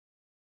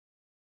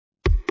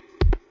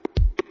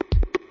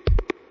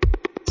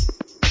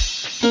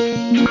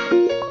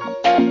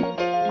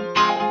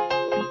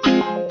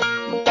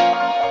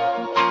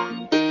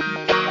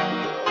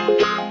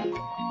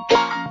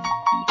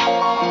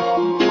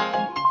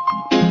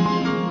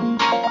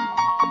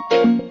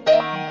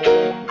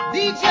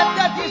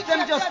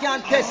just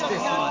can't test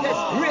this,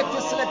 man. Rate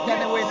to select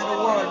anywhere in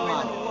the world,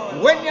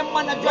 man. When your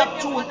man a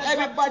drop tune,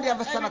 everybody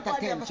have a stand at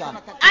attention.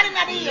 And in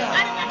the ear,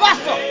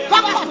 gossip,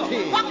 come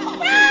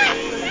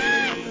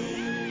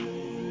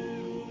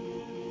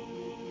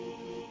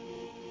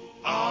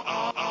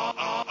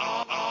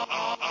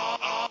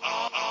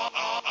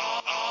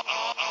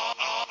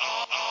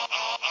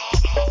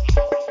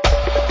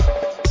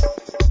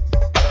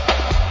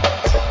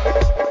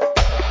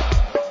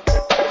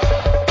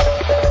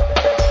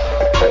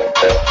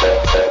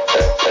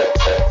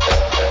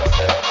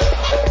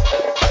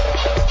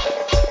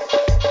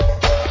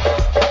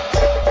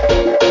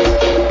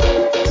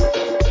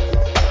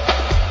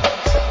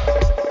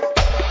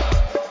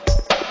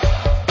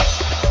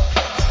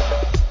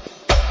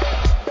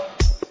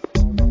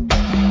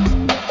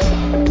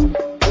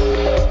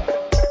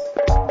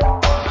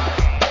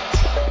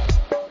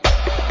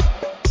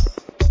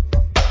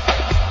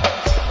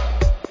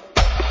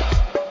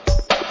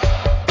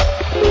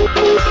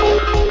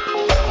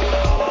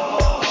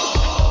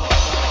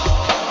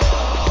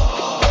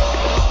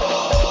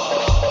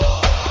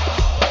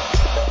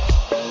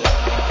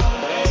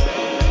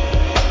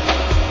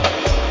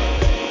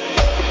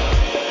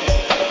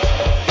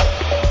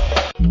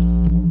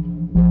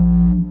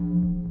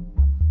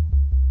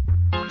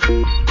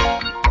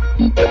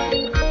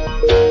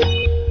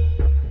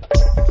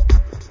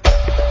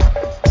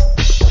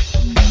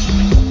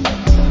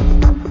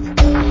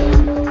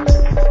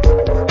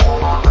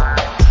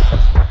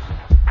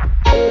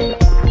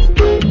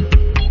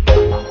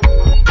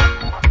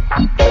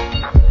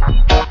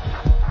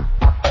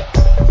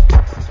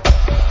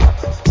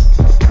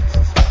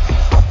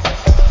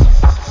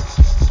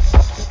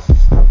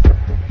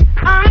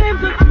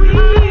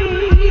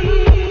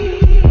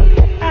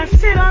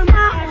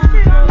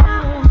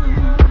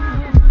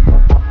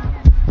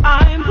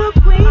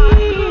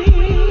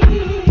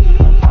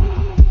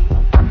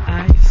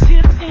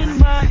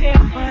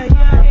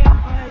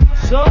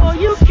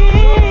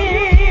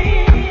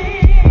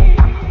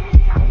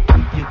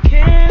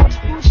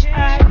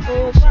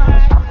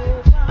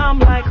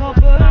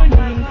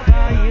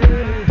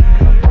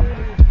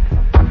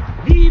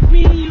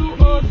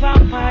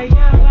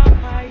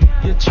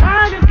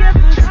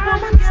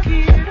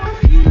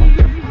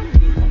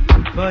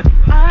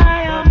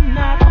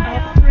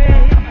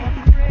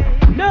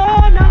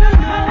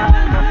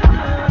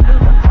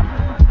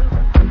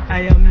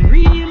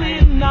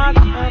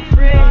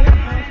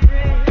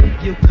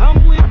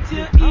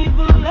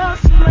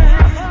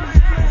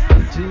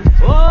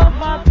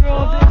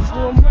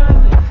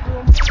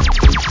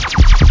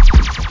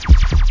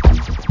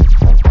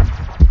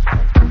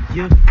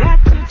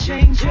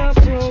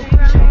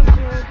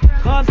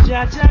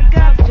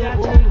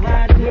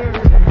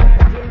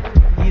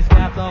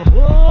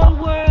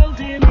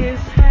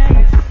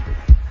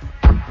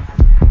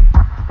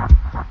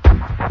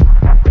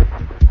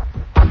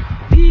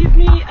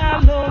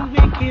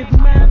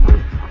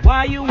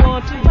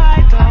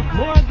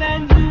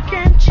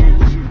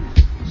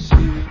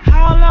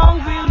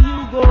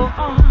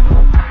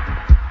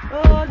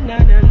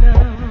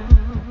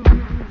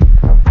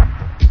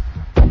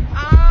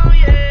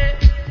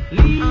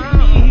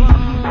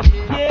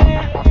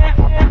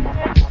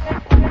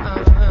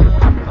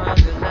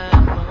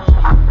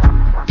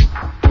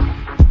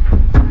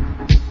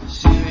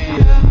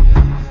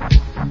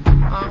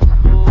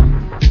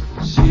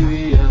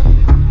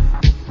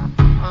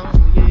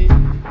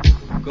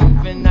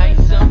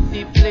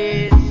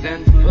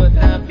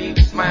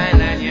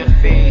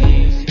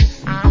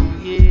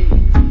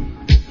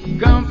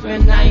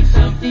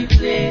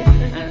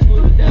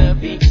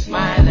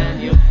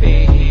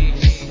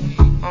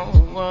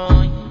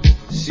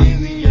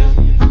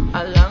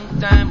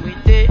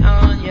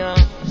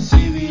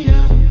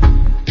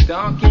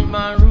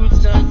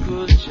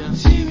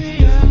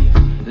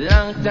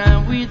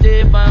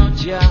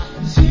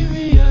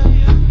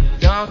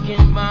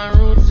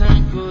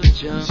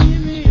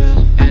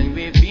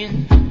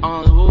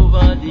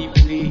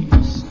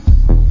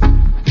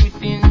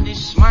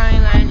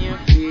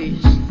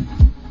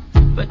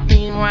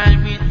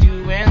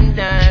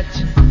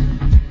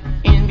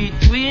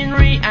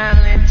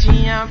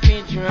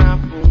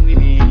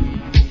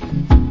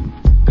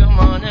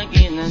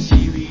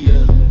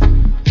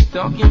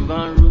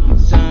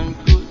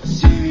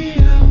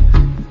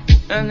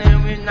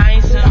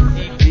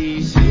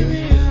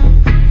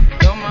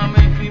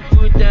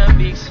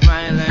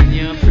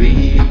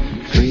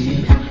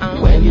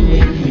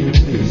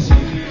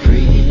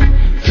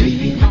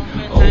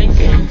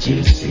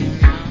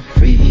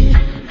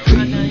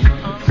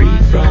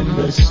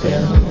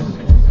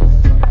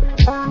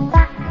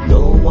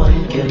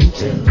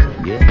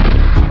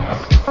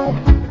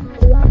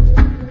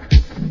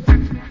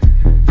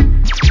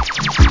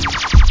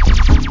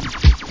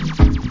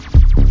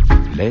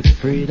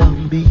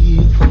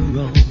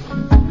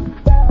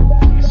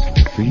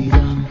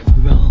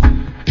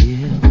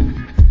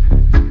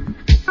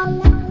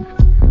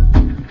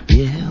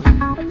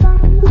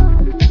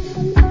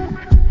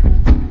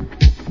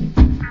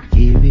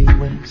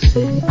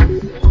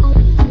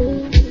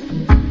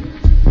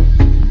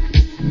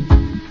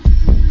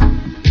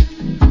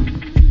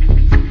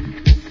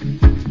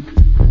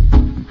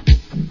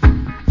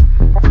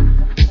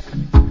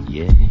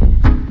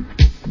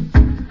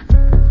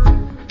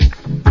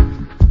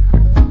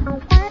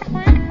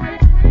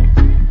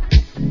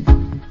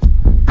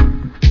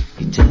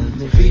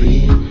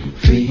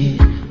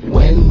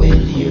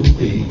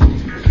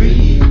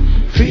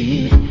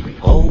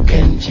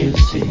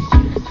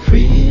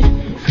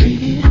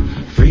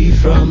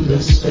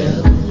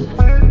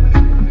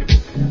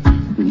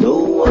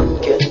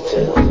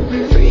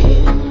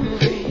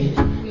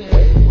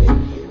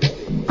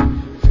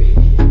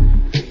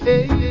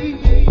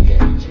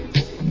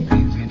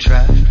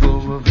tried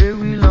for a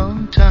very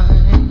long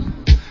time,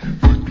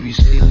 but we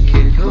still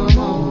can't come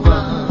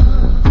over.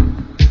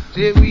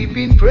 Say we've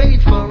been praying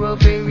for a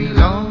very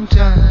long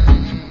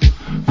time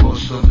for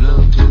some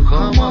love to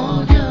come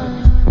on, yeah.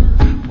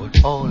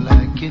 But all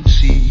I can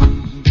see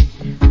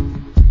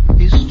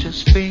is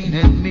just pain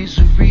and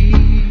misery.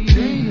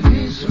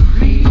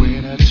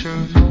 When I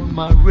turn on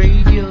my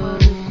radio,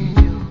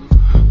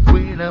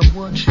 when I'm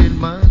watching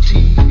my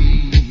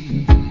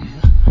TV,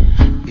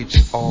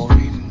 it's all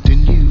in the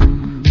news.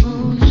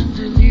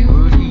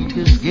 World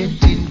leaders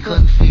getting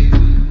confused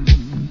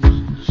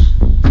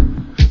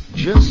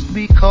just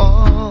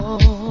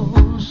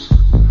because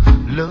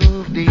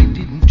love they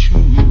didn't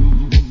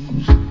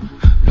choose.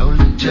 Now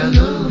let your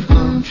love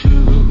come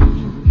true.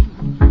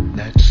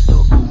 That's the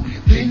only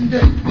thing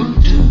that will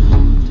do.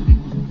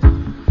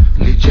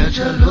 Let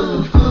your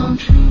love come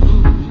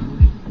true.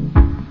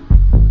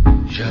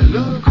 Your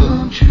love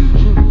come true.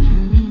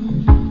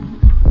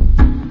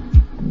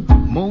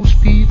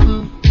 Most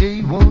people,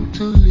 they want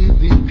to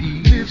live in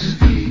peace,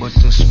 but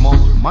the small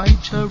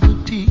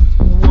majority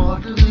who are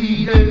the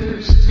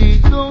leaders, they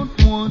don't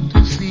want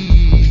to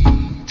see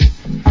it.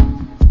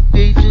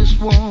 They just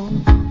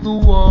want the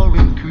war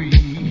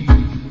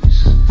increase.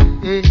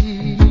 Hey,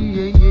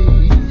 hey,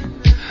 hey.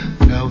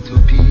 Now the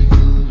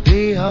people,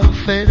 they are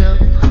fed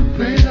up,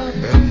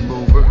 and the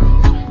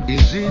world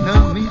is in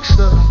a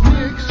mix-up,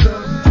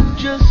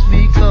 just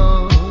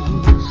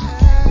because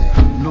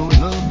no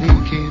love they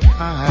can't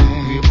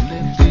find. We've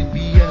left it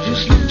behind.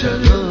 Just let your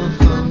love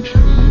come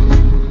true.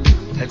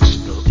 That's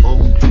the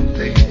only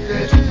thing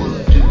that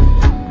will do.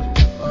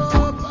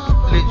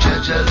 Let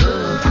your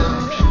love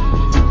come true.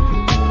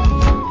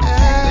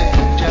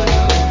 Let your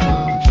love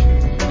come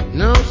true.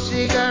 No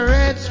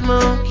cigarette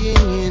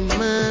smoking in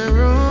my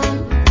room.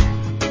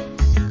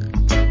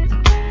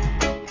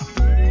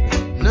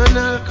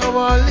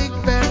 Non-alcoholic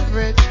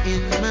beverage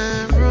in my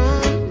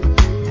room.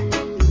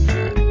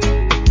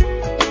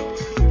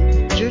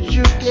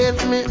 Juju gave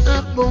me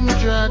a boom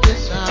draw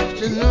this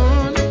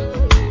afternoon,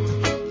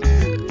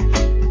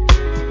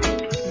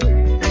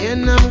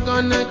 and I'm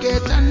gonna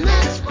get a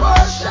next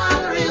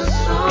portion real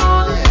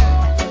soon.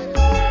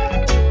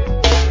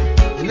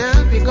 And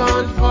I'll be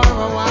gone for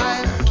a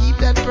while. Keep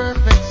that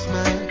perfect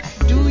smile.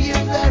 Do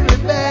your very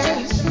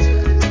best.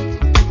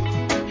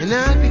 And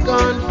I'll be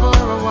gone for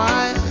a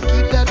while.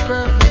 Keep that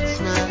perfect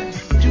smile.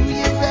 Do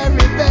your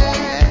very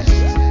best.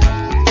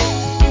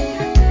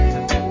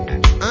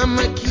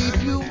 I'ma keep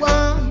you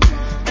warm.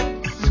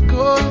 It's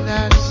cold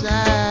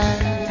outside.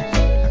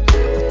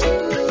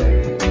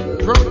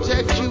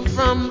 Protect you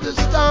from the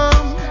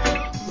storm,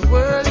 the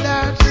world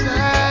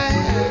outside.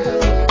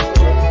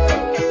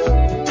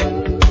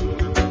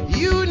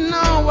 You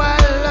know I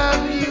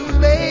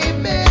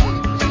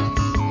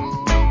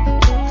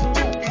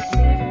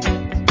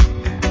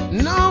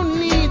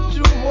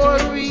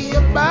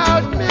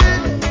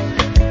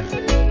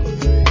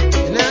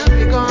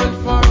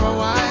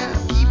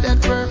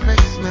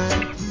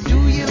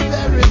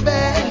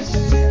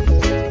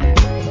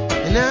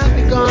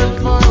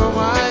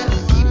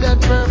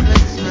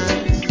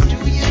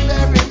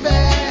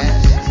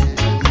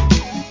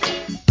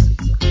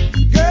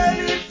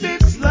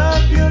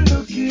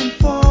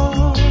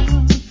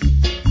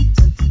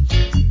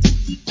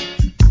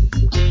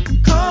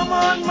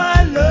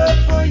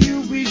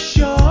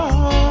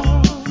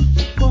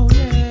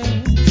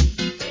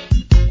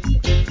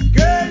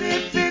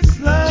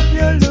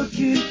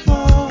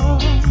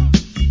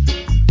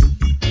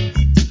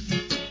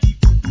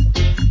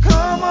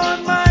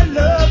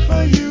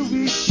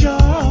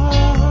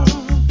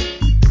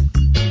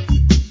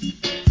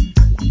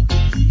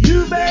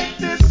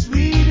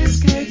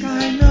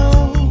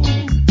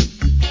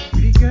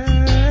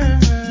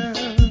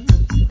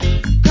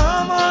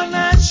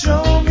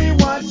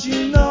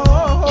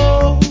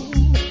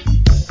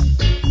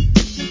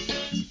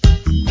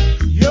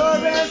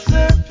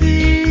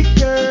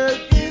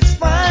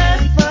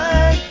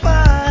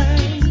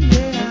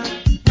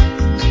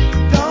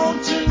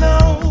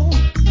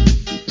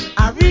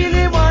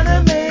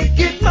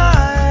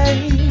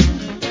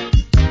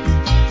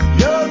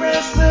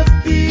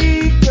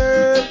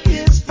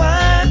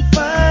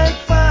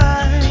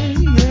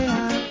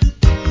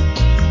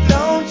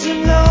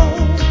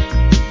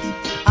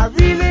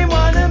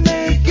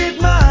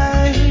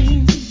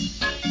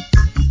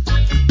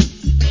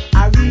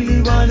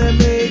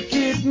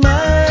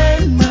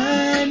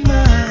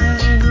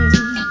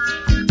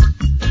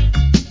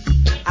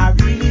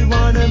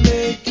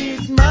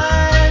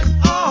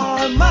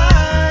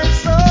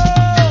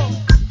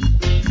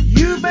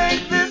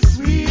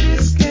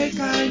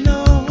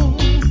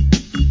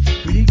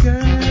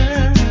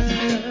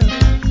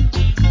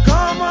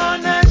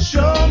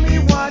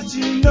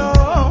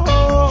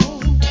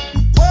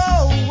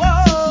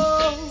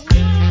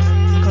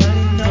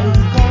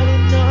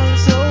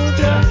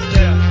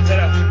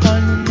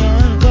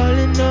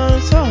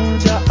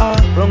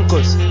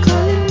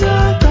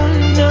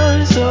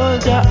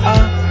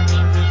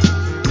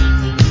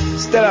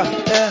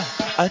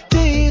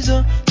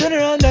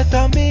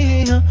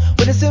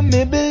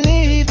say me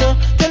believe,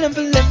 tell them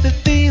to let me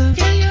feel.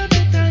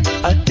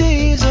 I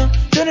tease,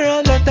 turn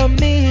around that I'm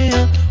me.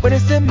 When they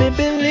say me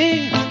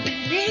believe,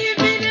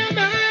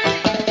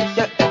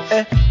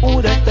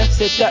 ooh, that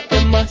said that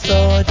in my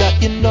soul,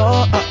 that you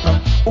know,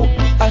 ooh,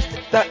 I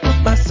said that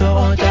in my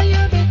soul, that,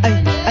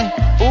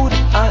 ooh,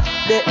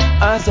 that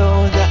I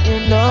saw that you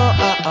know,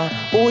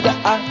 ooh,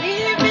 that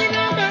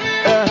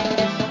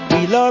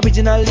real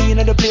originally in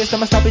the place,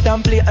 I'ma stop it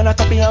and play, and I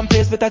copy and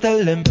paste, but I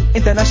tell them,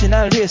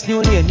 international race,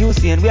 new lane, new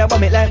scene, we are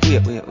bomb it like,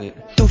 wait,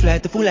 too fly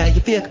to fool like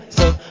you fake,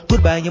 so,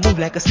 goodbye, you move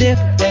like a snake,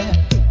 yeah,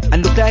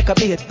 and look like a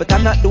bait, but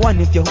I'm not the one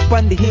if you're hook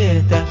on the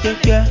hater,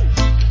 yeah.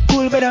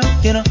 Cool better,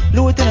 you know,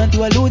 lieutenant,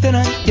 you a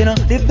lieutenant, you know,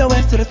 live the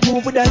west, so let's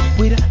move with that,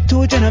 with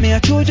two general, me a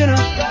two general.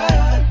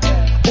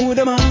 Who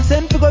them a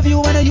send pick of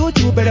you and a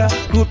YouTube better.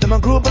 Group them a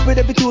group up with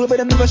every tool, but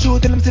them never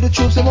shoot them to the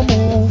troops, so I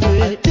move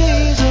it. I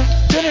tease,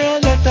 turn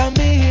around that I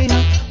mean,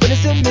 when they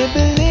say me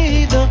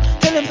believe,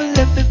 tell them to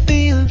let me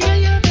feel.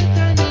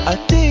 I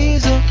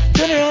tease,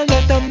 turn around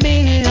that I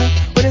mean,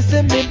 when they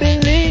say me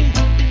believe.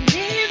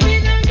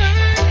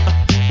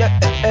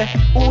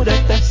 Ooh,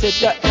 that said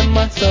that in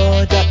my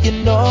soul, that you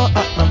know,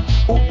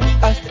 ooh,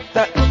 I said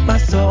that in my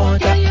soul,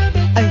 that,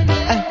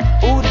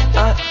 ooh,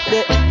 that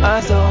I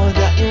saw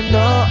that you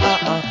know,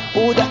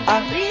 ooh, that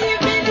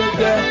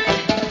yeah.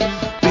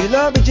 Real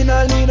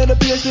originally in the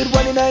place with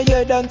one in a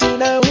year, down two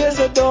in a way,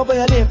 so don't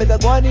violate, better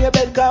go on in your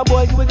bed,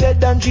 cowboy, you will get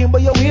down dream,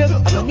 but you're weird.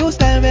 I'm a new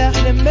style, where I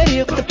them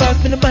make, with the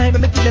past in the mind,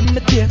 but I give them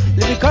the tear,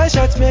 lyrical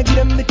shots, me I give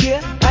them the care,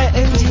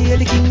 ING,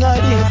 the king of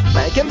this,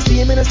 Mike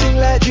MC, me no sing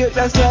like Drake,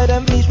 that's why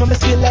them bleach, from my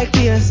skill like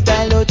tears,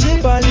 style out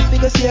cheap, all if we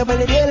go save, all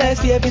the daylight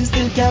saving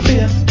still can't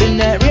pay, been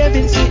that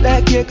raving, sweet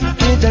like cake,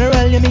 real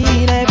general, you me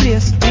in a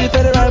place, real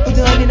federal, put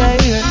it on in a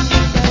ear,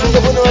 put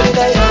it on in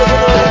a ear, put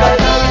it on in a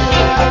ear.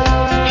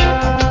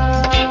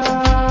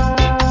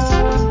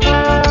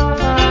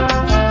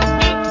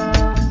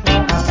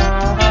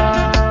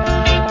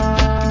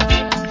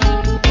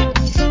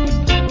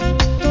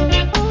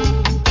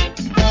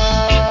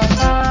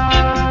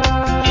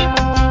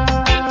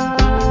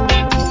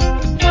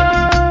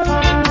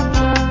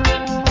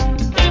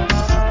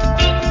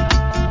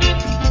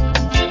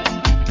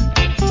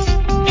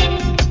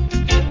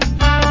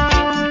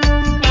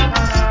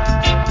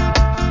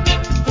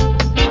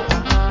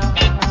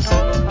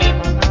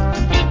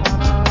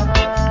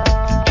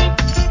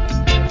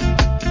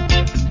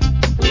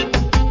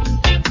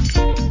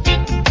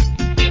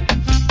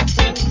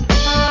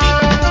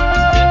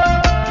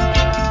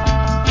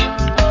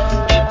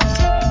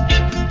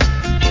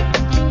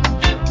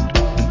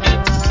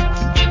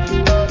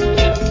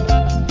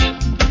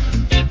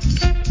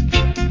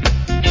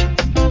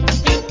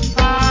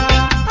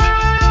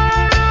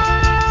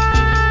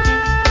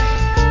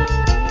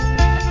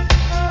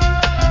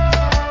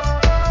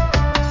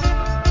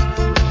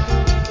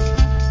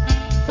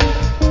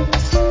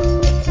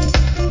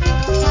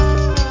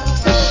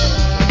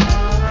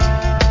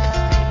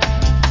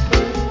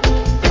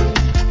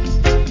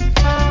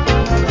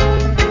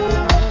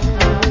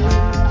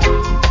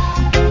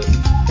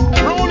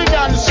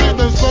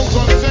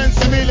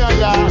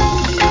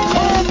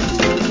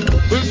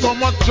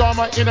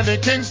 In the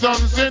Kingston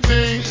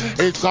City,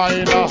 it's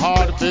kinda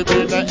hard to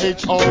be the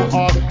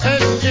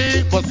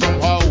HORSE, but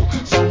somehow,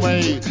 some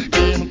way,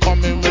 game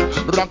coming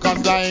with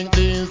rockers like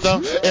these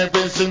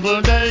every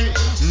single day.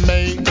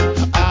 May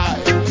I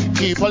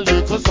keep a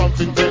little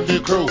something to the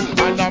crew,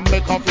 and I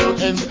make a few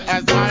ends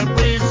as I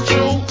breeze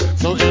through.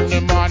 So in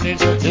the morning,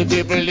 the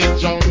people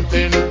is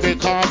jumping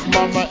because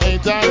mama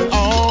ain't at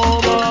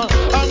home.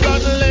 I've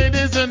got the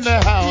ladies in the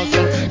house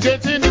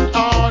getting it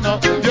on.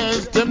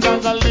 Yes, them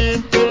not gonna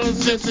leave till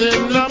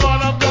sitting.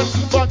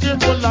 Fucking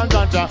full of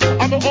ganja,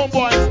 I'm my own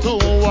boys too.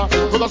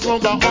 Because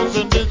smoke the house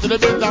and this to the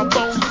bit of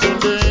bounce in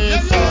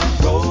this.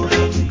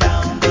 Rolling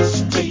down the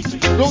street,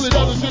 rolling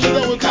down the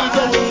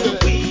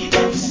street, weed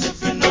and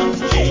sipping on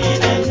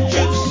gin and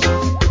juice.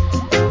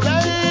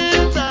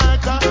 Lay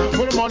back,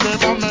 put the money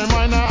on my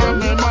mind, and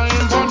my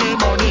mind on the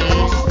money.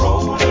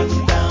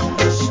 Rolling down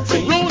the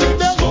street,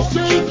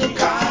 smoking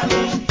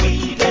Cali,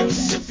 weed and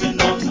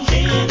sipping on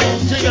gin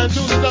and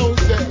juice.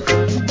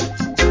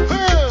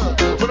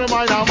 Put the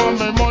mind on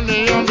my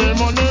money and the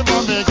money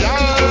for me,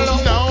 girl.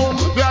 Now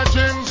we are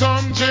drink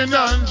some gin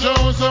and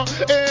juice.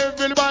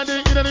 Everybody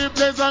in the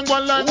place and go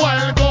like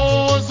wild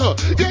goose.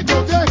 Get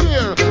out of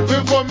here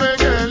before me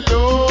get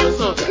loose.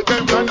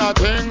 Them kind of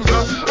things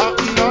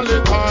happen all the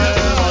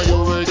time. You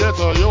will get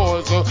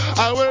yours,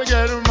 I will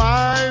get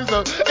mine.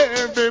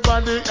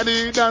 Everybody in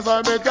the dance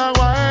I make a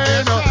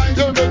wine.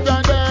 You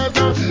better dance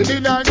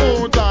in a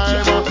good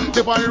time.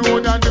 Dip on the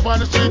road and dip on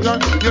the street.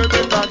 You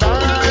better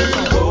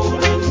dance.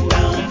 Rolling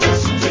down the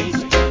street,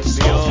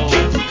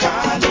 smoking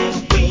Cali,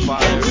 weed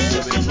and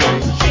sipping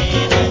on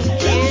gin and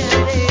juice.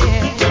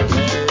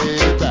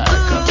 Lay back.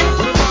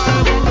 Put the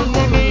mind on the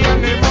money and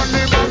the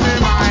money on my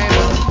mind.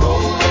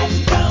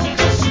 Rolling down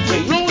the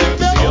street, Rolling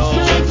down the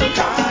street.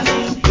 Cali,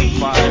 weed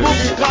and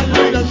Smoking Cali sipping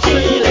on and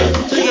gin and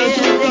gin and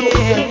juice.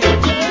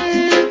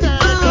 Lay back.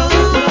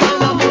 Put the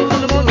mind on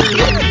the money.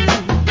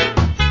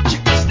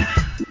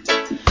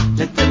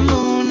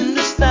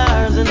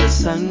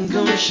 sun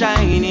comes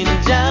shining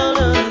down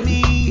on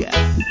me.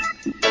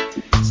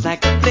 It's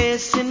like a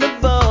blessing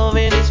above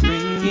and it's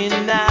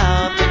bringing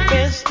out the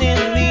best in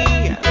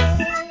me.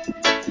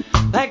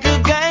 Like a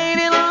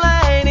guiding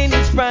light and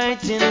it's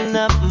brightening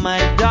up my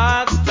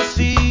darks to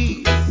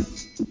see.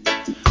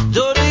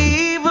 Though the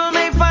evil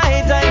may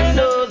fight, I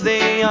know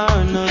they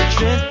are no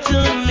threat to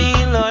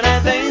me. Lord,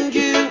 I thank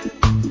you,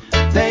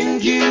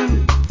 thank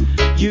you.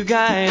 You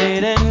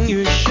guided and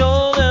you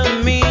shoulder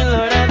me.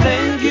 Lord, I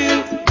thank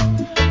you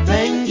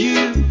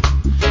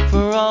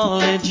for all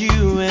that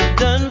you have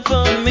done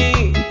for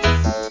me.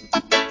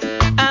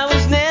 I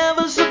was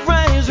never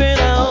surprised when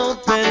I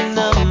opened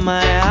up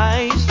my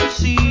eyes to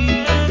see.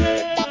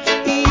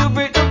 You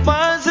break the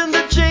bars and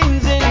the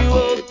chains and you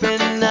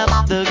open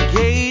up the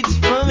gates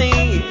for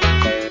me.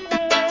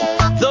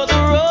 Though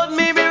the road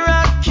may be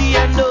rocky,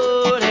 I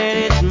know that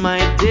it's my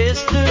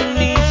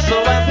destiny. So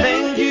I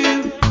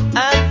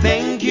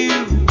thank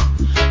you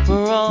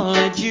for all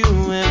that you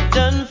have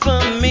done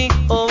for me.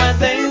 Oh, I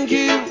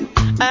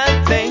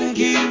thank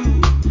you,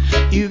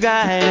 you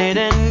guided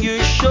and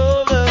you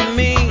shoulder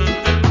me.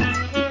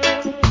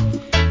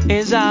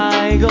 As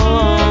I go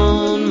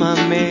on my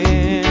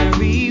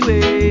merry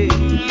way,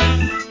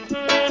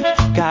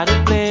 got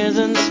a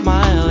pleasant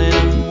smile and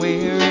I'm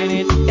wearing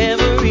it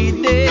every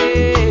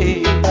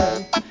day.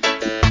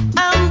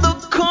 I'm the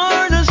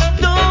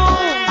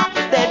cornerstone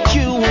that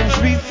you once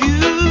refused,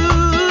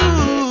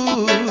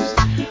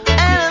 and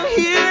I'm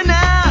here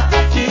now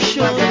to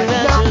show you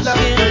that just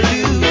can't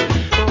lose.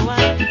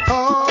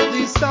 All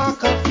this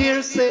talk of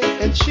hearsay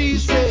and she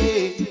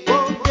say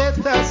won't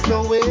get us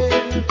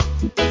nowhere.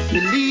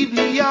 Believe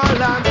me,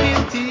 all I'm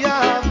guilty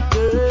of,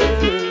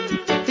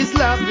 girl, is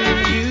loving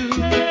you.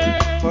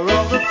 For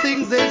all the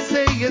things they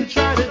say and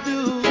try to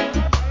do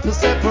to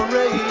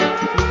separate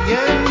me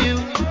and you,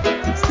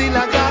 still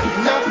I got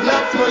enough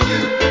love for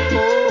you.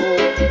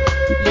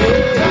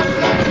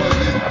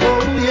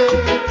 Oh yeah,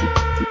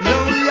 no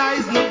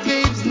lies, no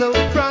games, no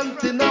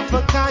fronting of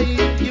a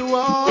kind. You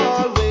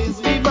always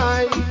be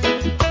mine.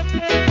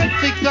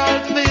 Thick or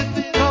thin,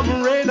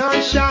 come rain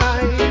or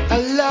shine, I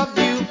love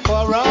you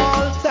for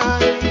all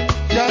time.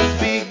 Just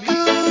be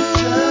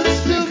good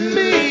to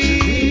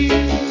me.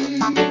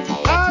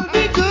 I'll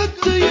be good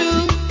to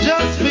you.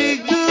 Just be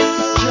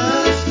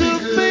good to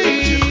me.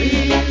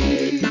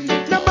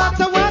 No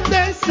matter what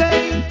they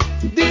say,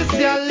 this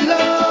your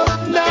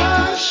love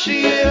not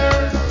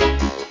share.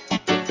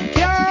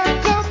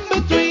 Can't come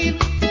between.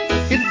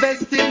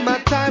 Investing my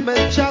time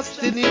and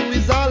trust in you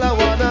is all I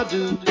wanna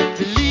do.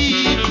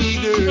 Believe me,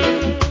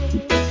 girl,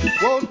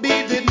 won't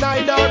be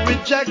denied or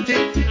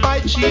rejected by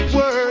cheap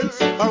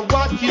words or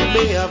what you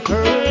may have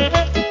heard.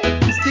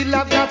 Still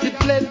I've got it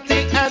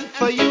plenty, and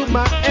for you,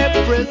 my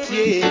empress,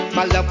 yeah,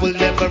 my love will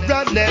never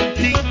run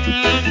empty.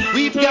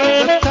 We've got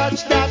a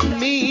touch that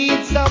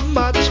means so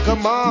much.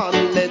 Come on,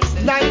 let's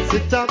nice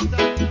it up.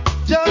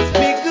 Just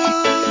be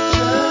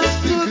good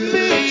to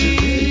me.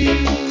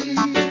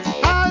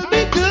 I'll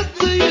be good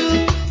to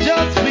you.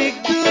 Just be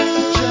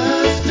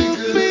good to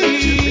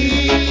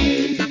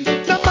me.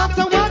 No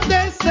matter what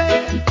they say,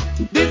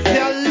 this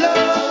your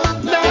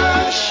love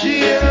not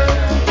share.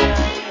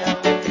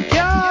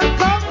 Can't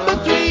come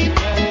between.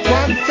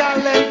 One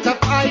talent of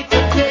I to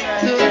take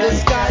to the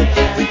sky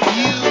with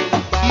you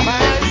by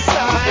my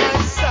side.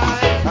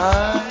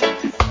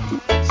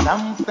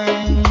 Some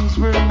things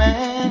were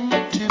meant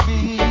to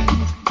be,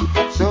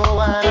 so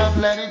why not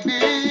let it be?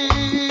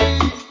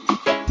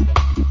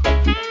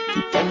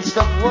 And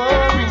stop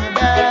worrying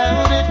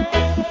about it.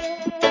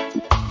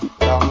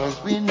 Long as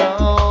we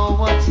know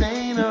what's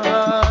in our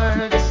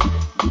hearts,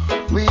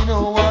 we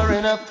know we're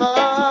in our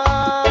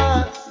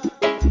thoughts.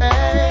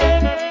 Hey,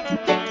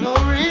 no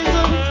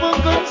reason for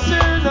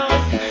concern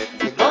us.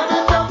 They're gonna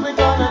talk, they're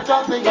gonna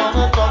talk, they're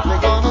gonna talk,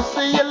 they're gonna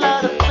say a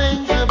lot of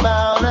things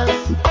about us.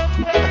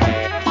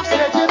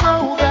 Said you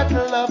know that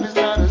love is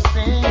not a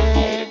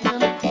sin,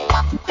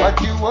 but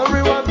you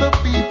worry what the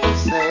people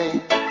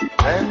say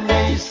when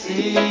they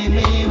see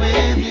me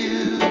with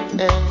you,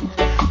 and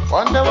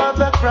wonder what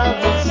the crowd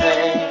will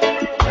say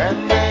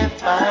when they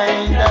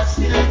find us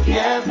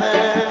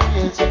together.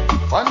 Yes,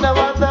 wonder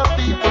what the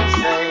people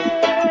say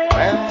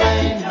when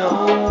they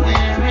know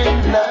we're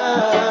in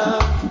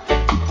love.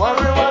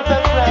 Worry what the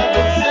crowd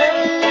will say.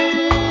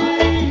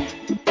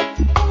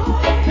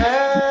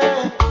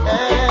 Hey,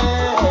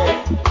 hey,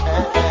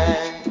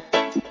 hey.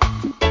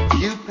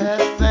 You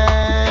pass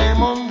them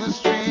on the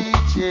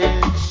street,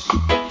 yes,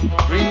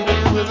 greet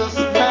you with a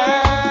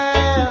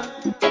smile.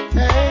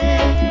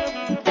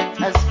 Hey,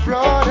 as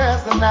broad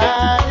as the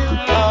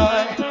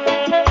Nile, boy.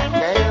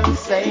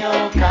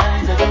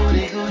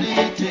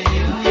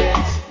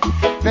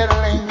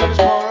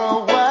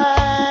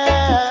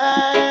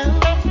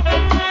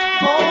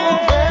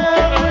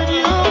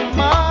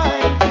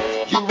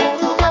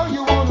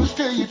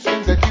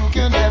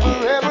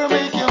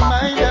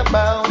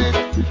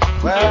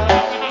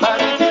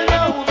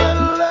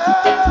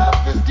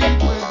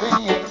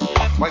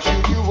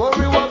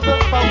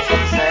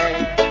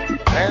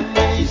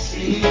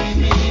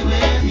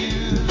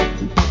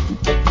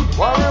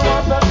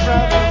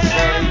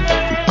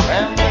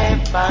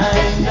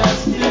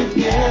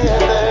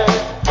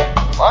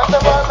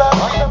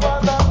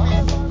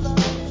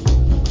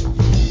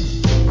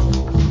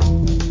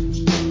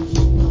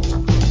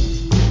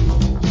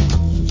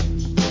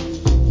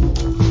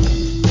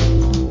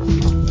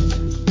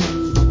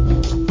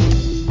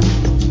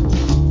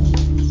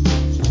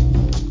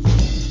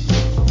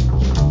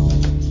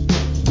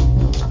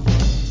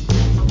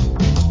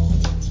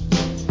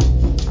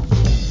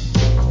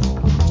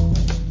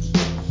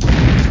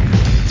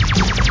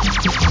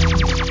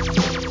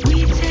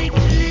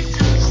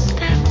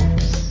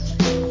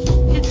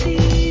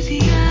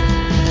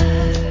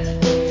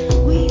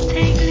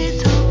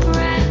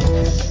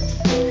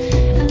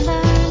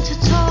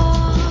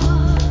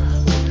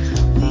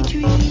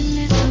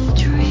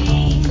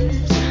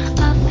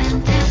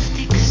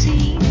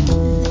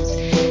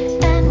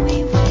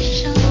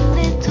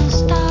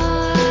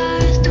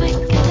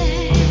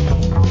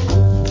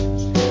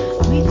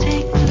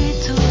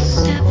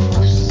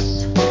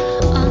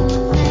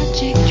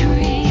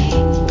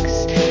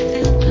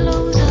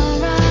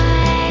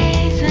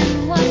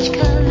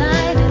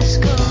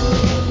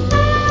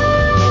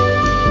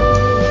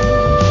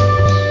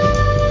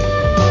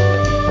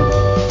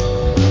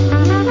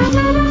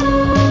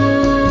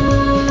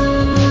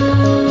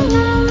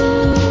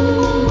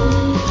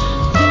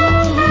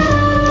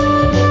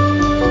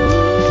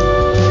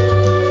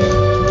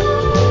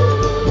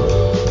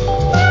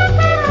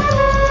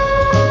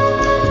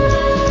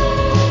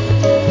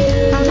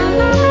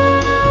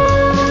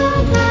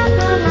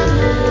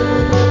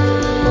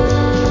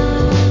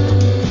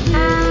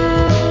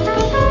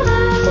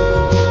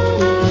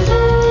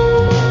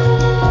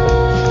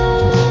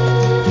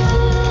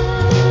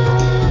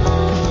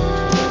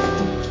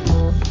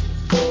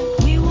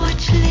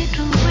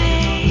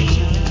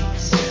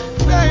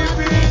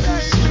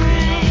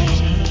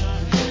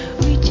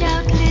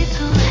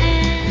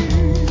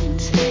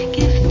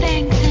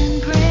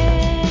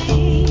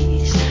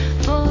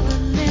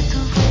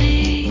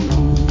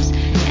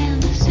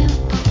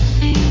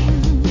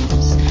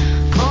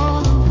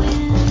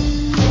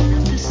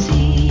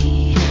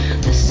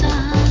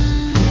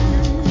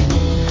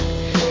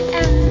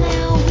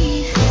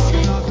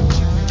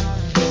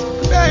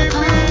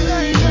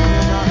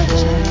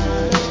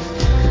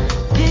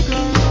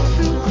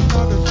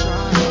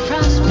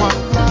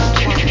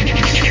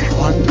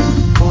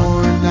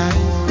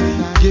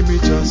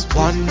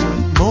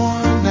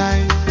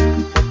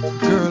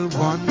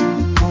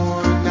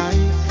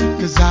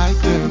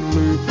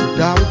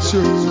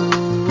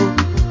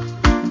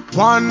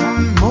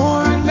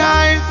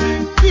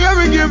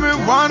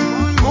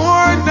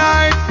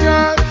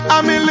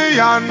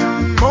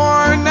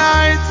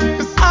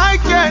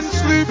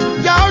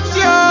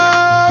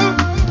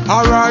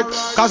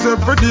 Cause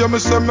every day me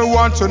say me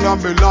want you in my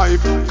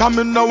life. Come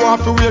in now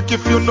off to wake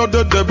if you know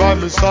the day by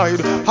my side.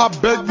 I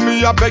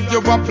beg you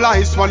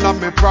apply. Swallow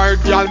me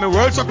pride, girl. Me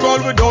world so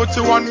cold without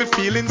you and me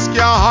feelings can't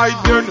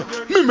hide. Then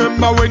me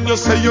remember when you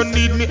say you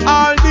need me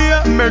all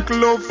day. Make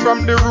love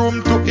from the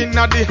room to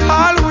inna the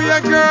hallway,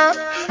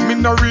 girl. Me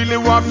no really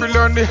want to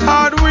learn the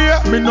hard way.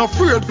 Me no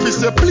afraid to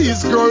say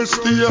please, girl,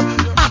 stay.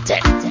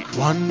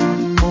 One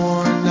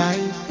more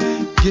night,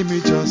 give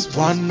me just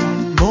one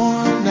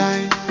more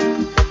night,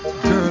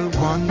 girl.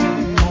 One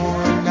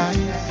more night,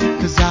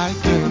 'cause I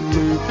can't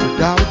live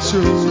without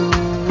you.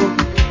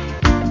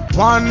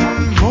 One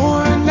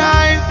more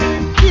night,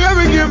 give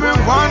me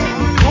one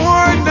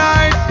more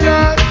night,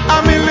 girl. A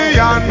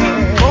million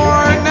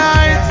more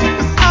nights,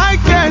 'cause I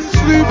can't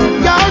sleep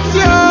without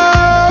you.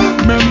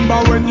 Remember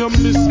when you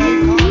miss me,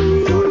 call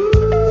me up.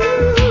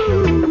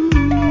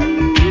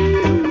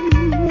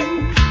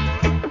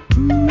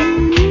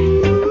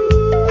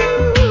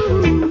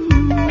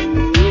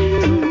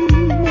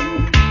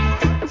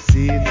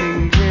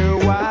 Sitting here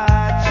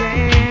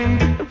watching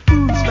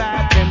fools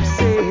by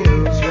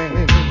themselves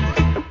when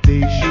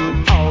they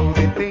should all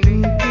be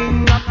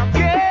thinking of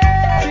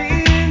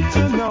getting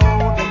to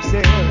know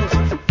themselves.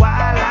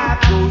 While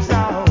life goes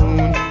on,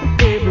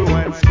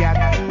 everyone's got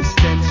to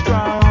stand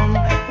strong.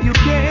 You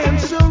can't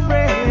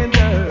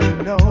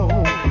surrender, no,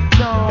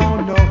 no,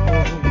 no.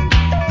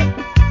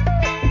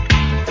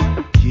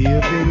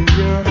 Giving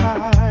your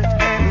heart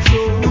and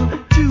soul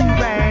to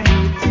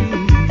vanity,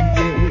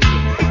 yeah,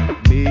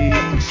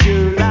 makes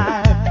your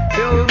life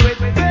filled with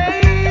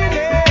pain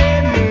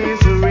and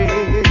misery.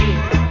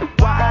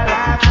 While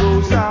life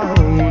goes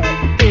on,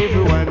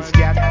 everyone's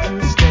got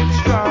to stand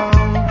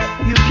strong.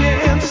 You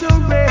can't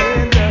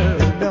surrender,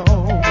 no,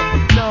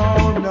 no,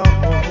 no,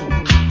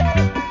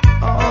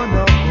 oh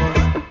no.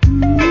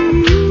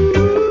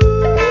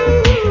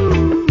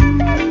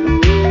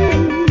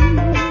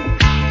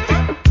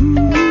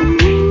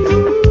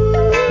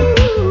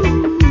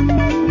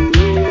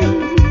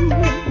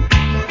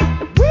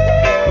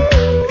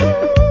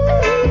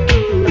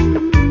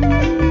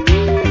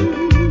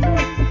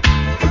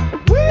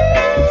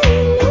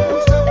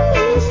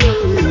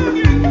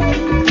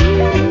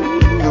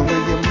 The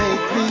way you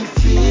make me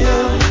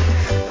feel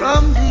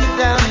from deep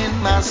down in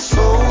my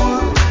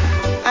soul,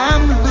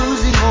 I'm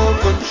losing all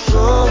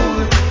control.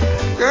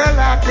 Girl,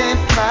 I can't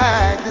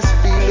fight this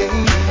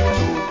feeling.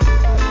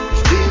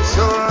 It feels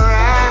so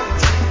right.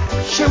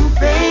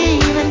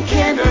 Champagne and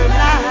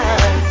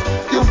candlelight.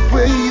 The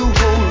way you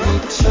hold me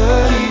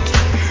tight.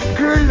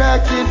 Girl, I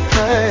can't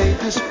fight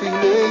this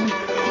feeling.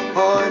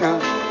 Oh no.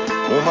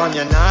 Woman,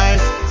 you're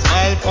nice.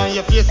 Smile on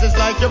your face is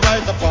like you're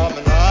right upon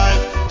my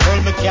life.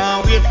 Girl, me can't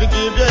wait to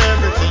give you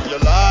everything you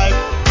like.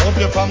 Hope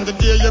you from the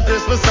day your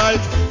Christmas sight.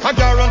 I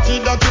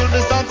guarantee that you'll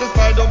be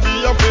satisfied. Don't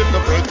be afraid to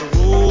break the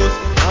rules.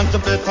 And to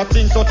better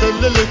things, so tell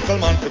the little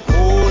man to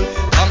cool.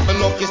 I'm the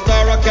lucky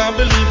star, I can't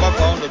believe I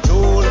found a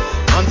jewel.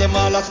 And them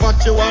all that's what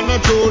you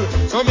wanna do.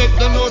 So make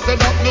them know say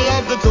that me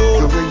have the The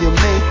tool. way you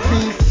make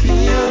me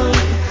feel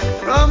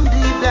from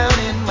deep down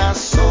in my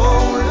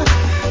soul,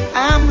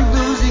 I'm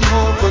losing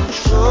all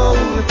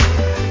control.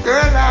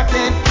 Girl, I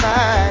can't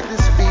fight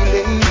this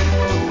feeling.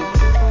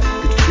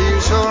 It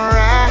feels so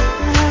right.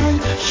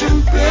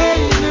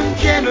 Champagne and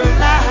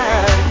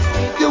candlelight.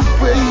 The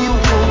way you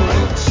hold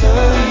me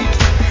tight.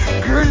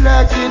 Girl, I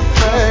can't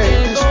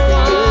fight this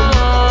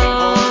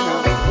feeling.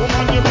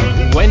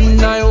 Oh,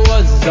 When I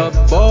was a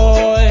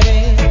boy,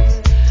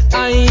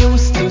 I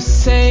used to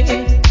say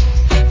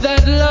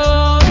that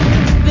love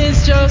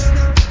is just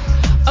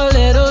a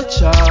little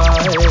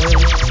child.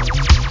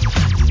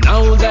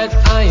 Now that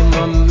I'm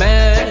a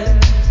man,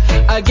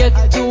 I get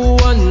to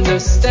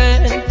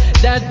understand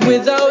that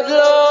without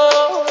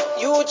love,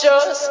 you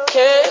just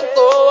can't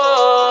go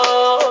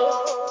on.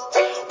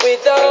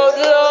 Without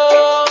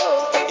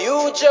love,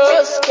 you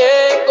just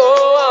can't go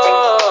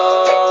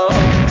on.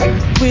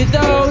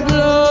 Without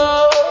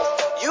love,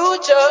 you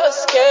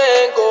just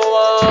can't go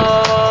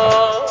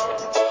on.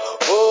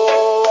 Go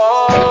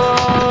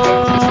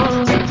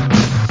on.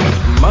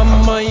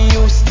 Mama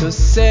used to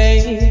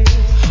say,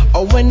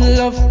 oh, when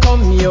love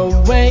come your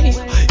way,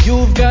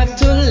 you've got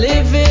to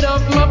live it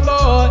up, my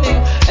boy,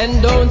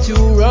 and don't you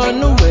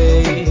run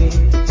away.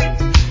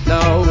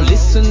 Now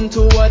listen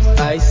to what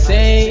I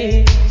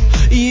say.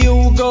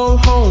 You go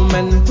home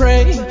and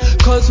pray,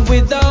 'cause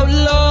without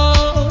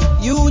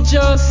love, you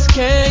just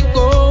can't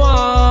go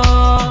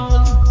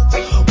on.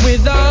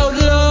 Without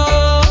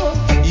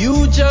love,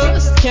 you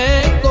just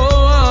can't go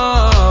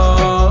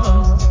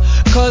on.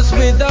 'Cause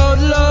without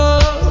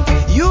love,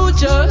 you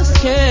just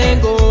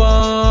can't go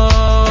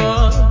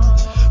on.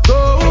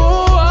 Go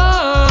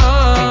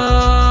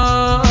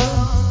on.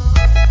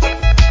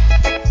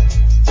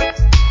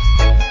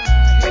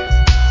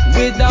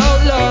 Without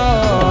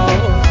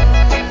love,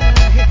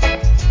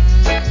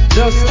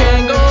 just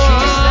can't go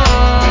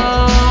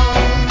on.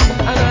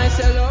 And I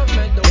say love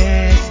me the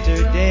way.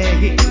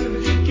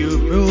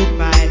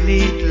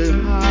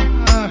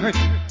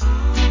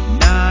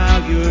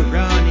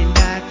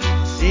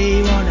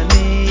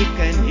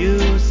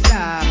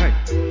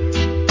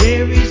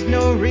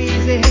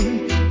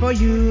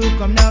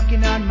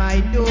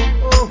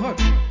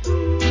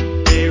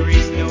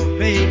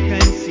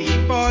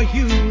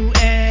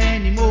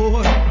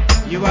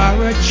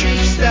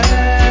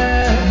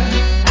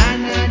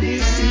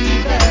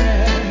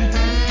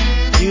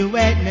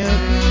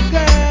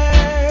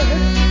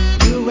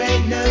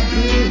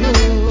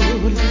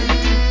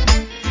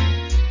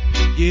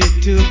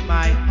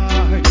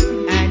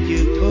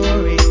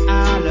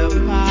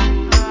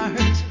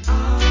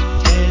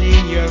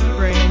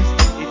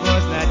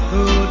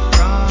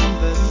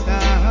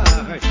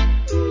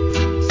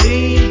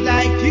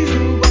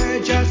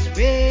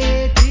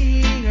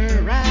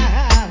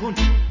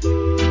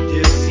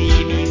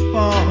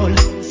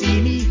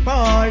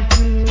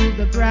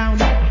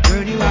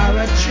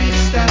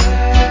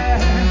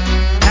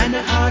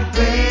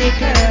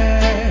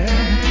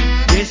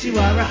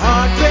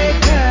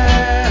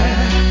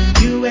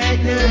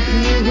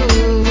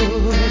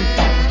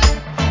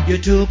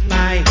 took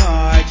my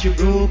heart, you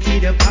broke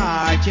it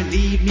apart, you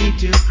leave me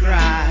to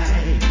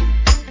cry.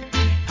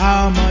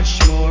 How much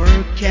more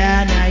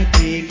can I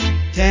take?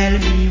 Tell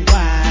me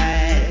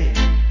why.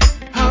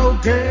 Oh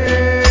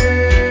girl,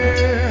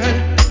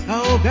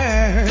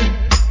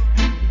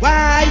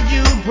 why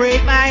you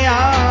break my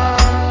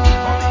heart?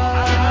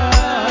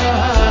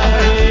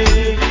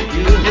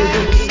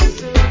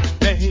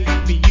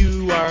 Maybe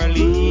you are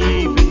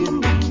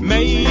leaving,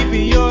 maybe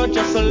you're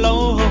just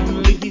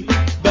lonely,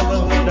 but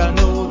I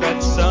know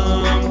that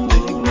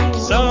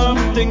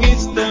something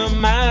is the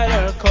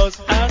matter, 'cause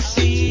I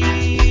see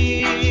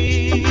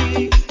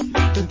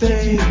the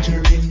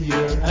danger in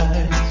your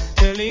eyes,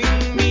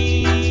 telling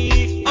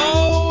me,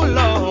 oh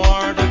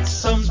Lord, that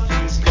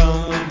something's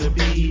gonna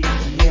be,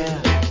 yeah.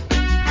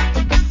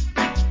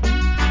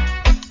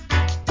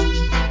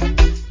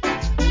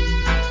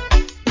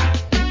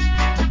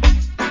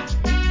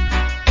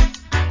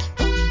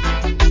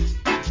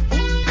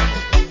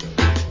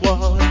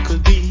 What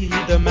could be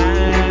the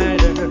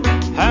matter?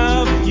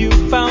 Have you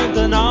found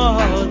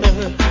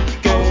another?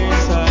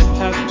 Guess I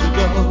have to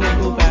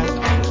go back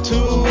to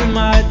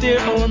my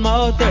dear old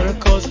mother,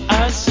 'cause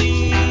I see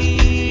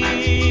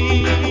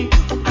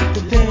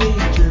the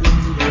danger in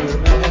your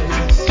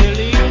eyes,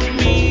 telling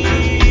me,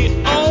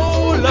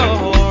 oh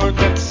Lord,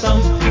 that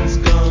something's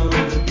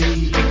gonna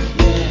be,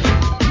 yeah.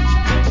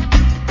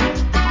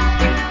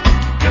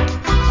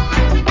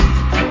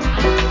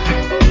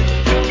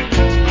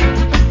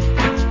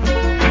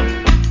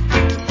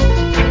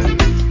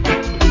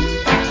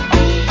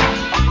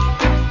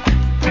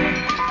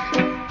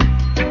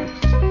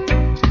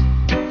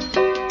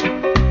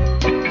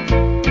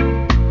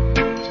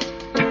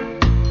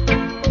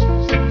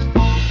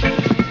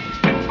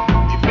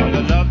 If all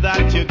the love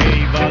that you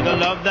gave, all the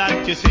love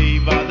that you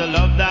save, all the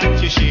love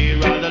that you share,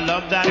 all the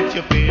love that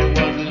you fear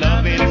was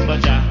love is for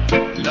Jah,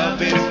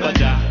 love is for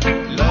Jah,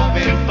 love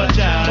is for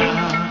Jah.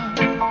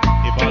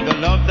 If all the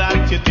love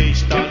that you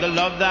taste, all the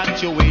love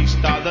that you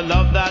waste, all the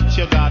love that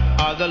you got,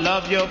 all the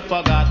love you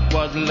forgot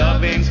was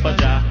loving's for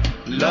Jah,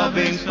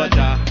 loving's for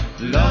Jah,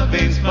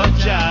 loving's for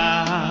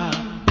Jah.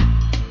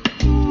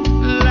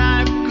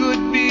 Life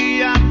could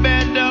be a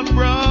bed of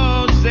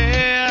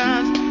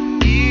roses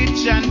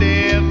each and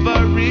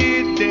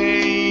every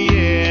day,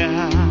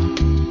 yeah.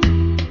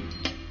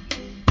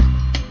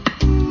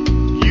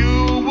 You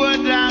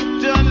would have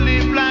to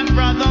live like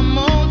Brother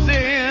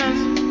Moses,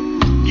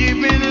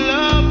 giving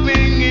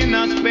loving in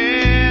a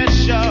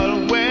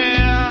special way.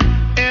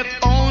 If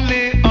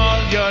only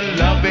all your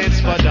love is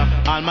for Jah,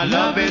 all my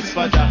love is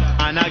for Jah,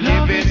 and I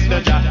give it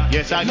to Jah,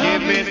 yes I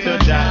give it to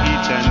Jah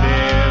each and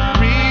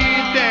every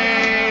day.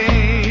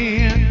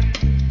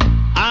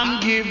 I'm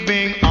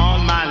giving all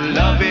my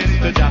love is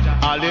to Jah,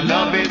 all the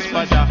love is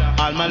for Jah,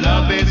 all my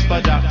love is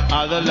for Jah,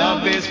 all the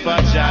love is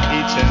for Jah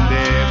each and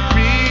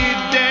every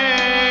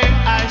day.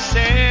 I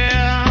say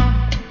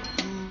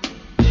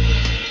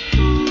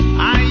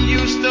I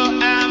used to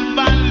have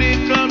a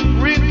little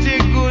pretty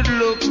good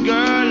looks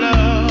girl,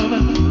 love,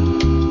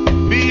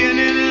 being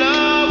in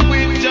love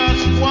with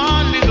just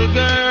one little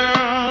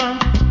girl.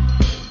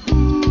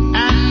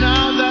 And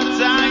now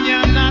that I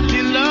am not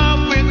in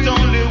love with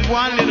only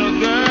one little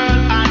girl,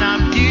 and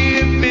I'm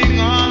giving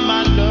all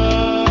my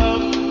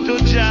love to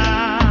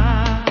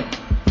Jah.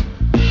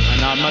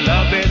 And all my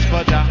love is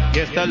for Jah,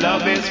 yes the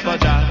love is for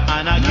Jah,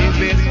 and I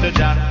give it to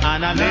Jah,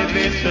 and I live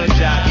it to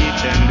Jah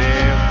each and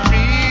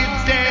every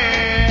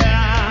day.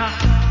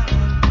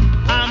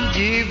 I'm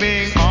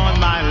giving all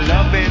my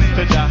loving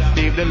to Jah,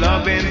 leave the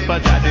loving for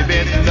Jah, the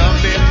best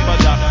loving for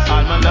Jah,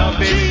 all my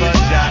love is for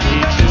Jah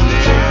each and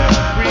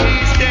every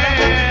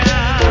day.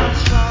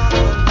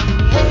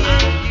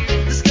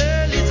 This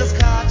girl is a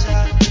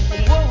scorcher.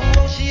 Whoa,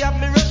 whoa, she have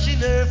me rushing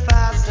her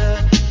faster.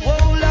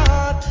 Whoa,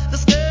 Lord,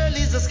 this girl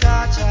is a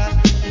scorcher.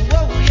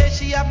 Whoa, yeah,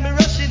 she have me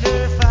rushing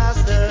her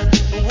faster.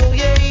 Whoa,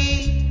 yeah,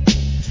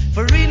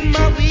 for in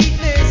my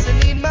weakness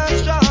and in my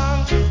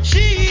strong,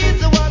 she is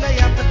the one I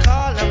have to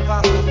call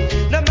upon.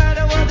 No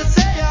matter what they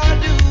say or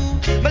do,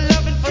 my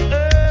loving for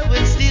her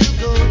will still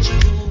go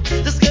true.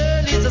 This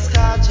girl is a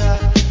scorcher.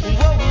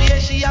 Whoa, yeah,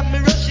 she have me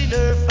rushing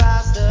her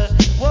faster.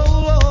 Whoa,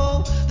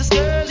 whoa, this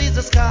girl is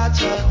a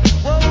scorcher.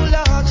 Whoa,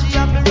 Lord, she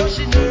have me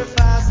rushing her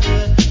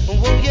faster.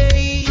 Whoa,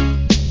 yeah,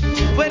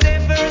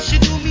 whenever she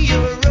do me a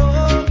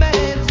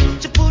romance,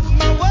 she put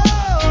my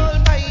whole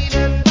mind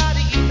and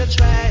body in a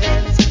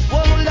trance.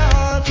 Whoa,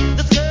 Lord,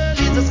 this girl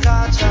is a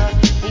scorcher.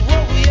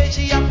 Whoa, yeah,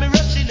 she have me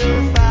rushing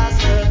her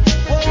faster.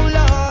 Whoa,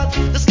 Lord,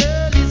 this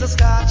girl is a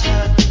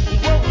scorcher.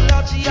 Whoa,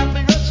 Lord, she have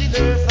me rushing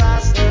her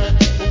faster.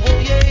 Whoa,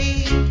 yeah,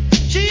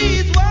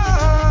 she's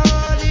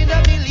one in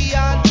a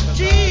million.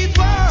 She's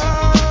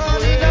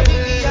one in a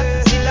million.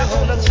 Still I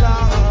hold on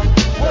strong.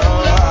 Whoa,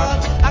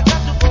 Lord, I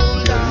got to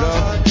hold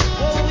on.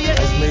 Whoa, yeah,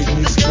 has made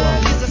me this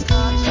girl strong. is a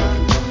scorcher.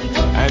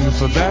 And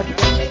for that,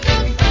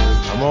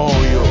 I'm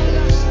all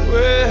yours.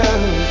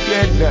 Well,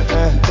 get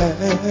down.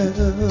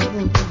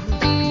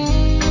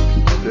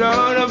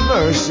 Lord of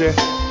mercy.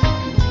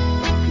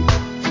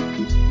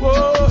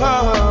 Whoa,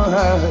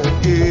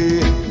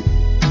 yeah.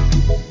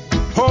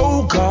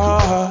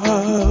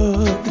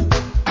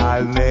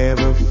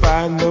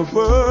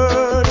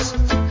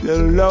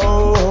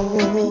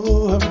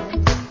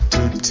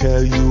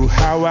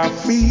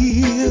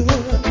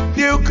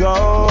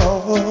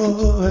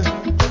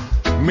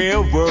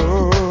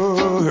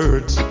 your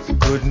words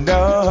could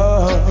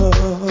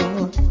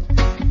not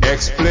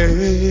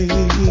explain.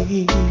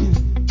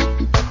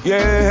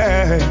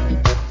 Yeah,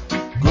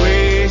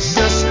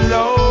 gracious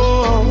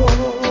Lord,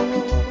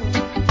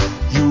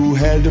 you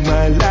held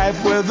my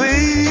life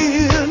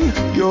within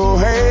your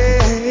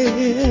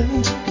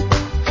hand,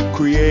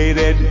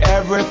 created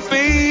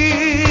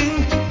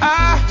everything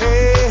I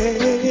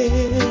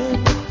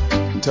had,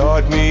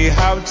 taught me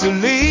how to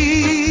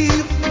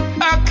live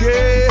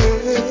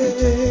again.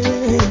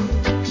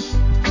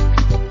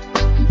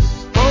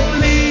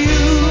 Only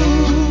you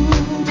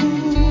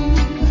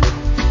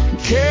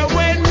care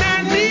when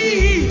I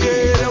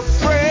needed a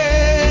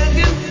friend,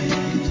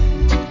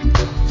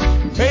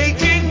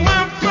 making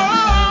my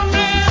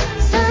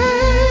promises.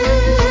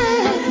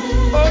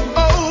 Oh,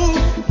 oh,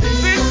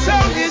 this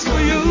song is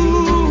for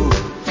you,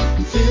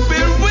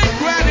 filled with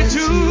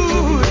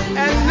gratitude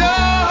and love.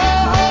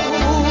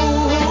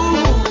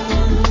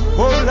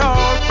 Oh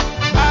Lord,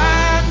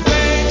 I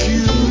thank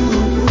you.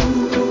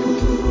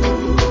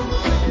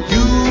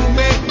 You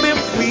make me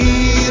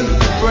feel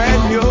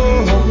brand new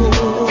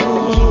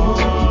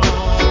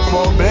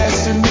for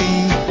blessing me.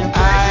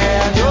 I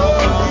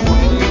adore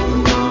you,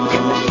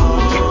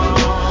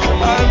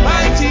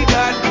 Almighty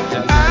God.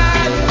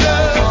 I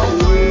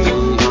love you.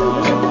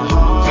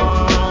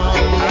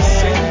 I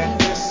sing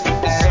this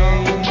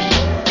song.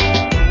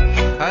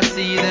 I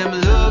see them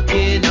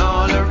looking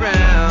all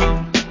around,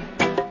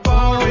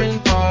 far and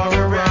far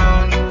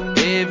around,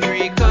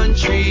 every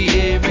country,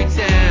 every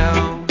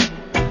town,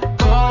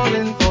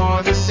 calling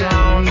for the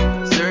sound,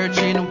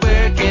 searching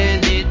where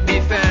can it be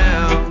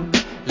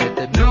found. Let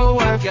them know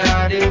I've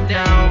got it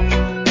now,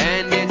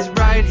 and it's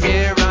right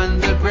here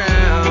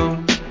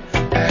underground.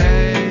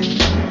 Hey.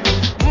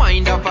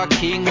 Mind of a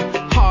king,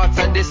 heart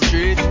of the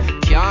street.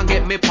 Can't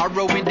get me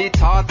paro with the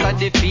thoughts of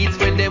defeats.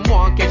 When them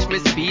won't catch me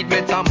speed,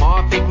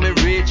 metamorphic me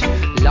rich.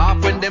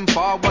 Laugh when them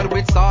forward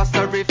with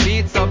sorcery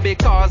feet. So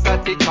because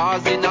that it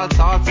causing all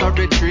sorts of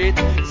retreat.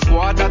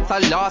 Squad that's a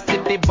loss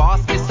if the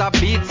boss miss a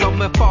beat. So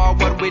me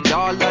forward with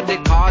all of the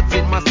cards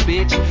in my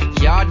speech.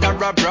 Yard or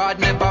abroad,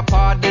 never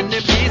pardon the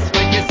beast.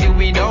 When you see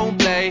we don't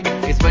play,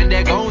 it's when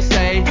they gon'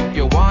 say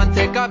you want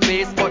take a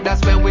base, but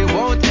that's when we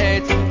won't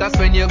hate. That's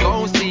when you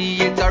gon' see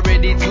it's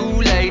already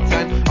too late,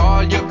 and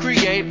all you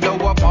create blow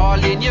up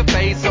all in your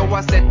face. So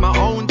I set my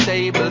own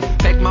table,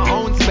 take my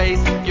own space.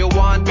 You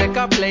want take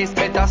a place,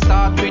 better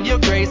start with your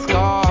grace,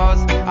 cause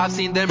I've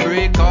seen them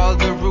break all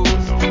the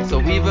rules.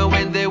 So even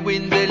when they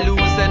win, they lose,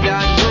 and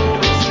I know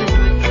it's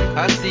true.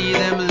 I see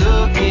them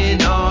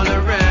looking all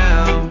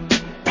around,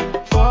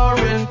 far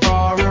and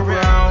far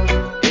around,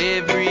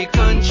 every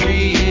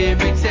country,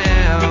 every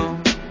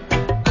town,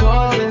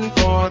 calling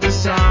for the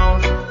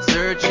sound,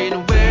 searching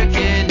where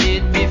can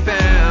it be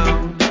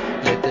found.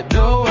 Let them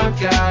know I've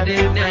got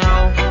it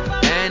now,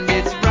 and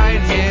it's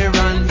right here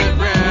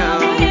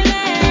underground.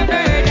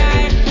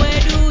 Where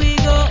do we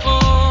go?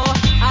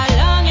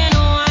 Along and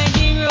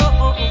winding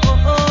road.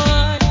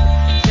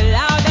 The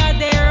louder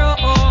they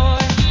roar,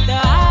 the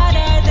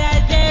harder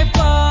that they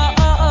fall.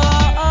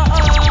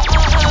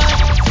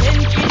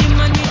 Send for the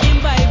man with the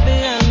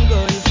Bible and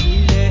gun.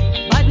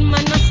 Bad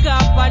man no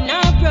scarf and no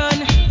run.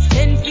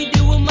 Send for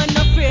the woman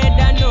no afraid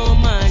of no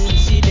man.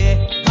 She there.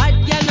 Bad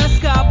girl no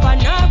scarf and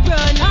no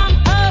run.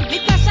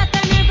 Lick a shot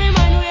and every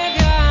man wave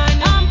your hand.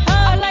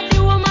 All of the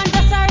woman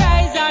just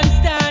arise and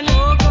stand.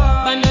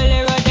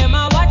 Bandolero them a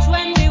watch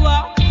when we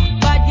walk.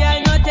 Bad girl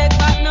no take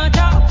back no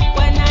talk.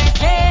 When I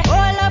say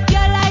hold up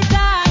your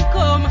lighter and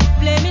come,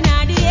 flaming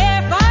at the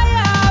air,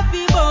 fire off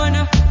the bone.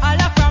 All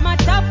up from a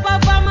top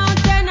of a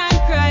mountain and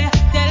cry.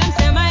 Tell them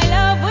say my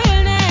love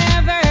will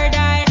never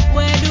die.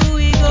 Where do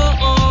we go?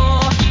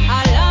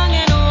 Along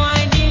and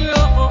winding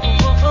road.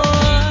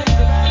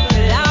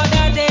 The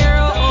louder they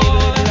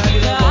roar,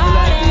 the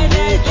harder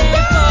that they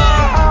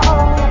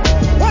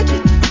fall. Watch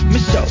it, me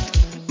shout.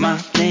 My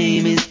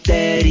name is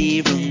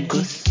Daddy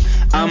Runkus.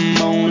 I'm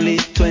only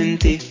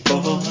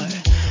 24.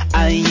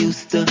 I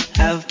used to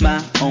have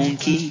my own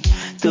key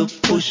to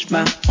push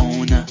my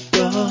own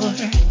door,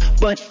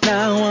 but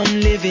now I'm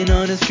living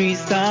on the street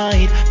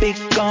side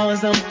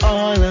because I'm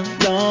all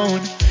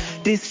alone.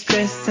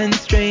 Distress and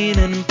strain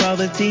and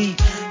poverty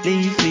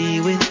leave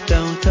me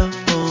without a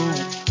home.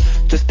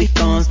 Just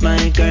because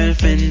my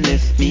girlfriend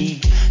left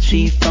me,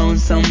 she found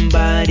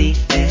somebody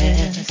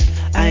else.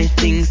 I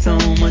think so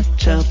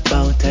much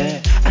about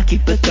her, I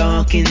keep her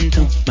talking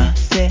to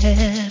myself.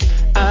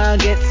 I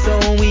get so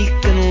weak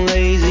and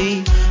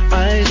lazy,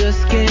 I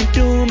just can't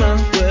do my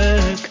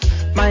work.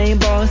 My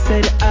boss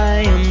said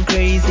I am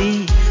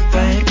crazy,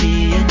 fired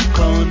me and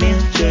called me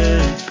a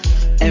jerk.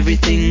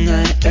 Everything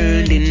I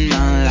earned in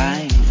my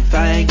life,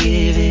 I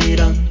give it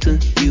all to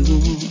you.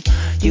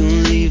 You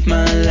leave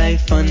my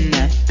life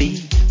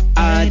unhappy,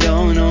 I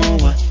don't know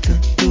what to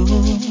do.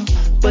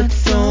 But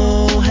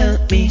so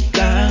help me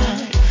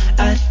God,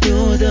 I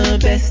do the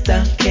best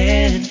I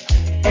can.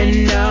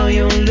 And now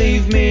you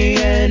leave me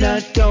and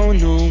I don't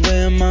know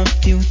where my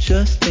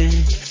future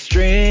stands.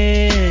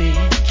 Strange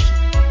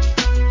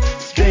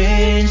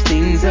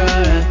things are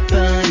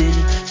happening.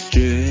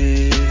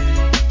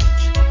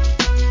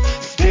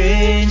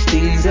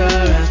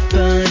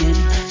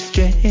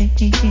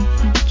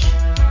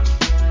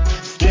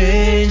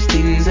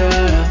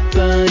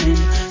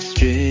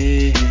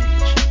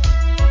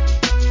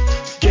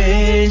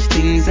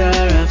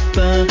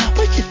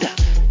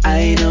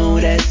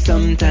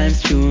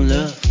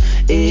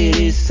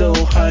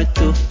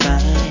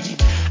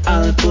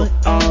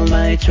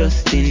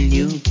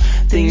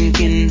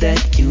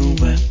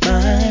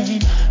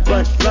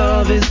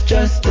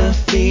 just a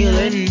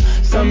feeling.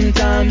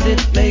 Sometimes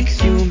it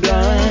makes you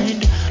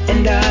blind,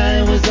 and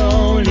I was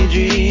only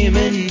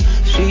dreaming.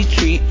 She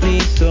treat me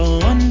so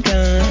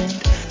unkind.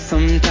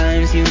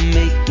 Sometimes you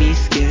make me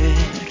scared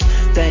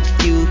that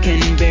you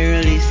can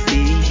barely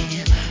see.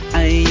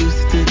 I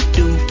used to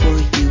do for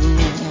you,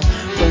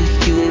 but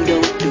you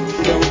don't do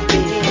for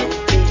me.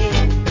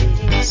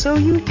 So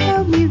you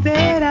tell me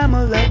that I'm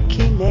a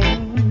lucky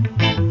man.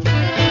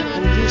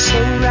 Oh, you're so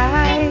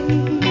right.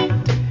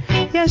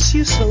 Yes,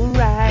 you're so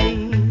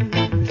right.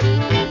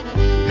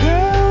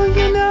 Girl,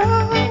 you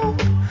know,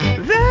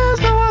 there's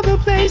no other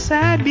place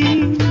I'd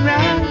be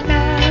right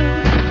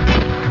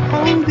now,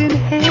 holding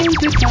hands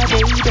with my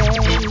baby.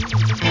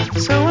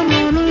 So I'm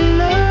gonna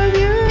love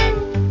you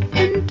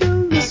until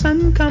the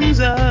sun comes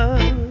up.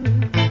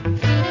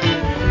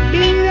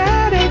 Be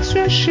that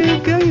extra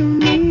sugar you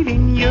need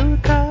in your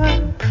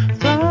cup.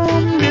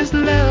 From this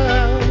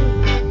love,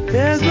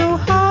 there's no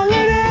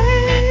holiday.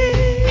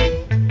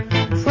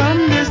 From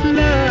this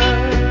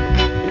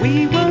love,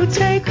 we won't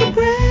take a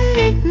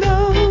break,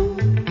 no.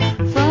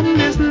 From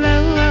this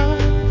love,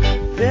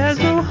 there's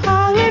no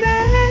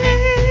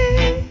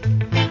holiday.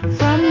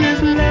 From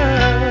this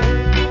love,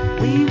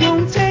 we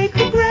won't take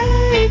a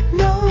break,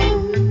 no.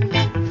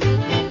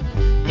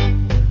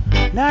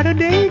 Not a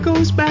day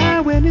goes by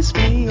when it's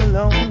me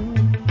alone.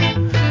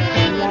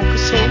 Like a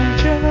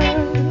soldier,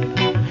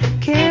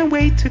 can't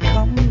wait to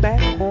come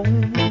back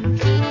home.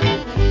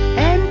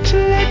 And to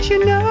let you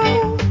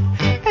know,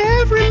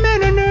 every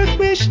man on earth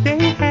wish they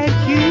had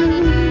you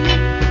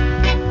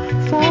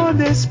for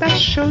their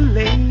special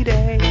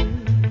lady.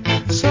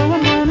 So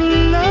I'm gonna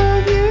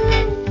love you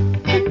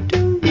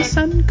until the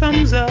sun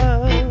comes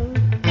up.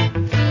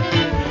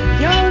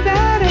 You're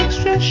that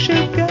extra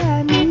sugar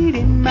I need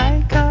in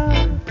my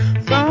cup.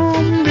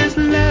 From this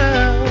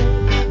love,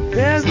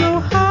 there's no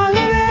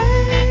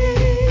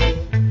holiday.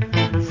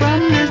 From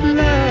this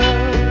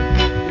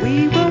love,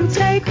 we won't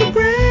take a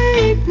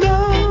break, no.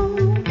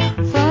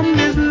 From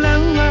this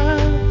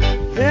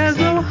love, there's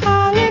no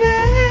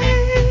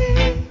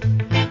holiday.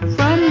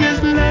 From this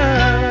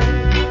love,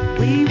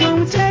 we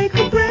won't take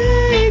a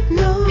break,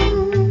 no.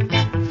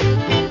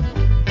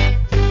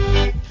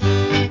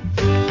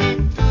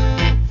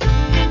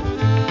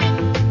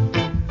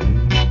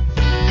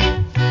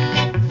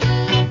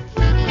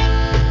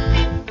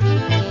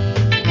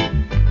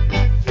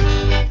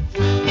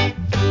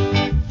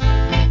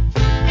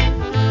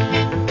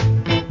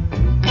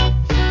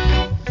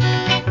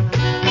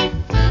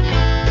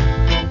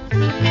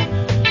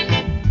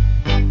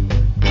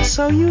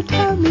 So you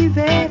tell me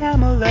that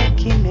I'm a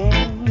lucky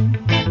man.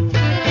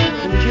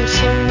 And you're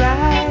so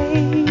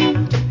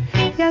right.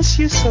 Yes,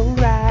 you're so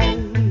right.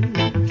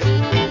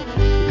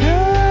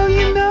 Girl,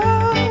 you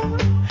know,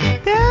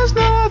 there's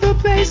no other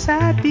place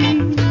I'd be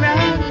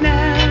right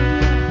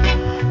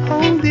now,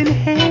 holding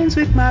hands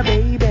with my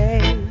baby.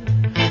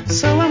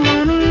 So I'm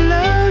gonna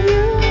love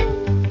you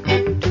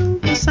until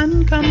the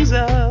sun comes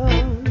up.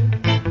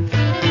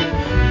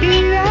 Be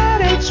that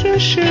extra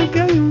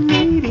sugar